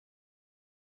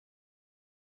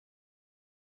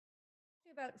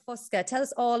About FOSCADH, tell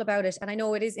us all about it. And I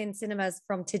know it is in cinemas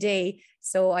from today,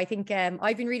 so I think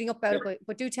I've been reading up about it,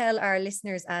 but do tell our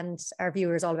listeners and our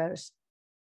viewers all about it.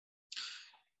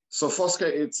 So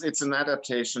FOSCADH, it's an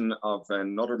adaptation of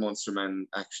another Munster man,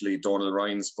 actually, Donal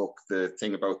Ryan's book, The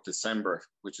Thing About December,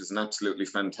 which is an absolutely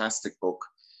fantastic book.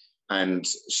 And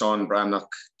Sean Bramnock,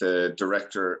 the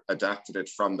director, adapted it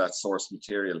from that source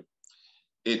material.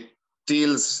 It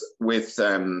deals with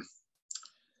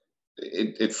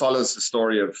it follows the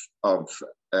story of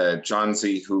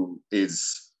Johnsy, who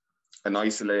is an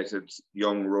isolated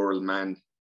young rural man,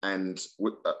 and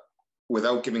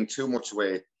without giving too much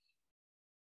away,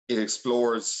 it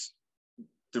explores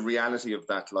the reality of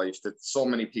that life that so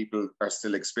many people are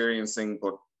still experiencing,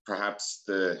 but perhaps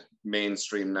the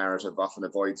mainstream narrative often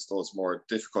avoids those more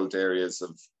difficult areas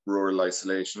of rural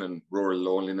isolation and rural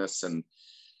loneliness, and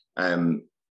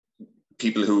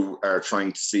people who are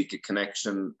trying to seek a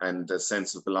connection and a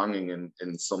sense of belonging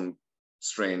in some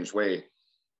strange way.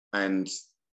 And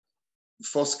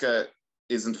FOSCADH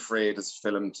isn't afraid as a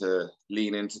film to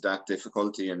lean into that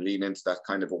difficulty and lean into that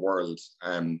kind of a world.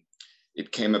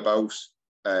 It came about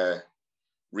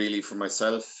really for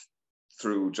myself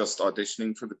through just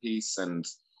auditioning for the piece, and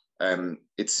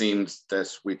it seemed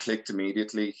that we clicked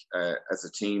immediately as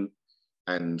a team.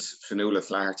 And Fionnuala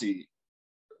Flaherty,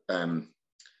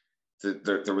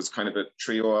 there was kind of a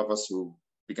trio of us who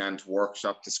began to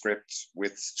workshop the script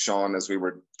with Sean as we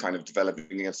were kind of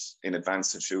developing it in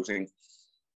advance of shooting.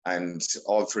 And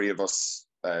all three of us,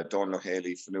 Donal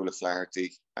O'Haley, Fionnuala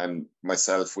Flaherty, and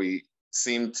myself, we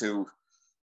seemed to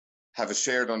have a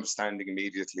shared understanding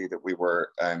immediately that we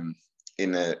were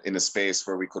in a space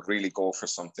where we could really go for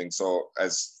something. So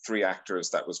as three actors,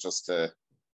 that was just a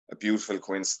beautiful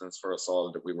coincidence for us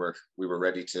all, that we were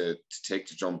ready to take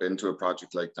the jump into a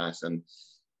project like that and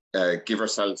give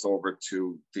ourselves over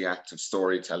to the act of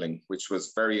storytelling, which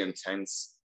was very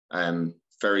intense,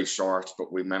 very short,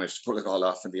 but we managed to pull it all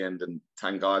off in the end. And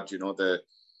thank God, you know, the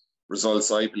results,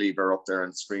 I believe, are up there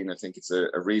on screen. I think it's a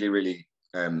really, really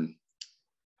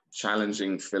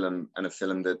challenging film, and a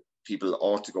film that people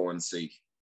ought to go and see.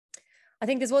 I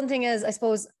think there's one thing is, I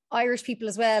suppose, Irish people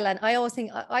as well, and I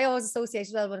always associate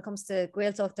as well when it comes to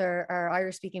Gaeltacht or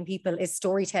Irish speaking people, is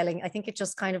storytelling. I think it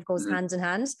just kind of goes hand in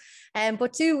hand.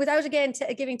 But too, without again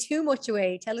giving too much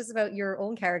away, tell us about your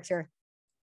own character.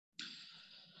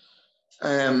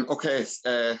 Okay,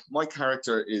 my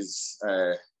character is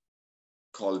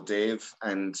called Dave,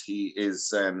 and he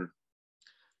is,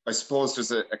 I suppose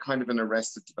there's a kind of an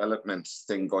arrested development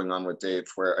thing going on with Dave,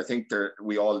 where I think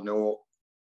we all know,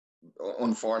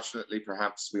 unfortunately,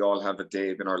 perhaps we all have a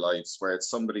Dave in our lives where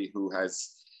it's somebody who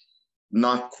has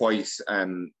not quite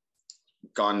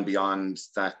gone beyond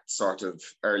that sort of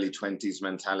early 20s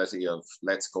mentality of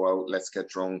let's go out, let's get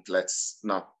drunk, let's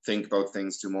not think about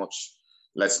things too much,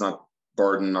 let's not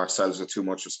burden ourselves with too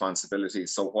much responsibility.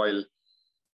 So while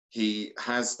he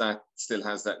still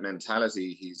has that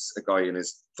mentality, he's a guy in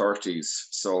his 30s,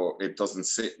 so it doesn't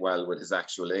sit well with his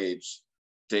actual age.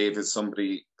 Dave is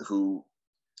somebody who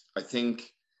I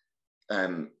think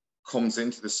comes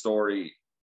into the story,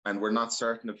 and we're not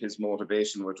certain of his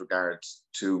motivation with regard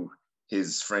to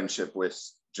his friendship with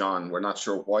John. We're not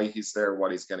sure why he's there,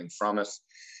 what he's getting from it.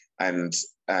 And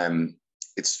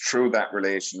it's through that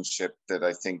relationship that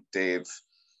I think Dave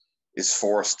is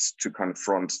forced to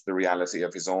confront the reality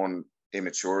of his own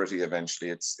immaturity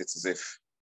eventually. It's as if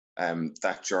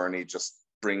that journey just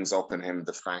brings up in him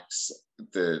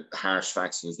the harsh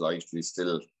facts of his life. He's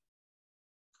still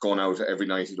going out every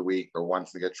night of the week or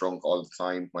wanting to get drunk all the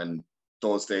time, when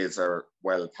those days are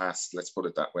well past, let's put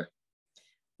it that way.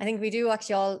 I think we do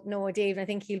actually all know Dave, and I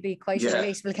think he'll be quite a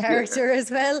relatable character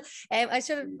as well. I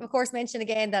should, of course, mention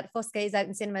again that FOSCADH is out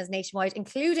in cinemas nationwide,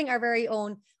 including our very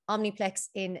own Omniplex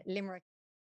in Limerick.